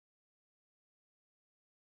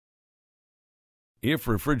If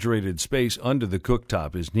refrigerated space under the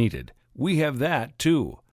cooktop is needed, we have that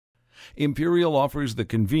too. Imperial offers the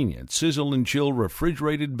convenient Sizzle and Chill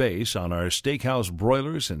refrigerated base on our steakhouse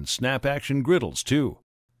broilers and snap-action griddles too.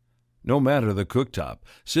 No matter the cooktop,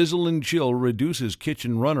 Sizzle and Chill reduces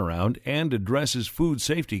kitchen runaround and addresses food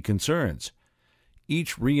safety concerns.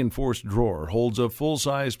 Each reinforced drawer holds a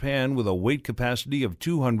full-size pan with a weight capacity of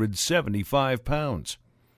 275 pounds.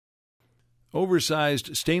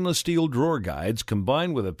 Oversized stainless steel drawer guides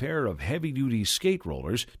combine with a pair of heavy-duty skate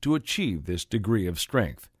rollers to achieve this degree of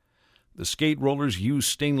strength. The skate rollers use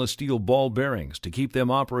stainless steel ball bearings to keep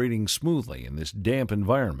them operating smoothly in this damp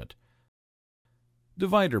environment.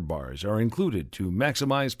 Divider bars are included to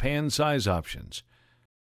maximize pan size options.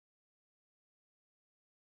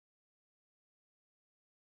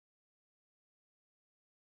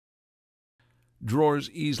 Drawers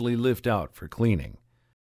easily lift out for cleaning.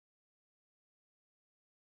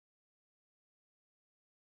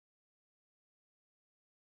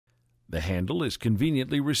 The handle is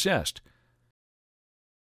conveniently recessed.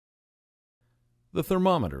 The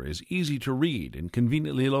thermometer is easy to read and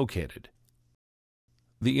conveniently located.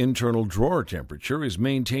 The internal drawer temperature is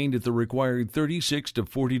maintained at the required 36 to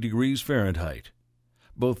 40 degrees Fahrenheit.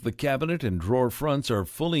 Both the cabinet and drawer fronts are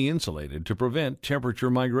fully insulated to prevent temperature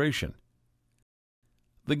migration.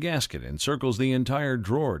 The gasket encircles the entire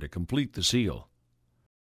drawer to complete the seal.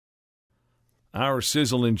 Our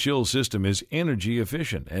Sizzle and Chill system is energy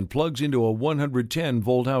efficient and plugs into a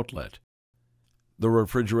 110-volt outlet. The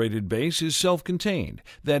refrigerated base is self-contained.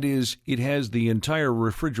 That is, it has the entire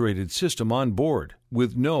refrigerated system on board,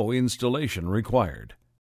 with no installation required.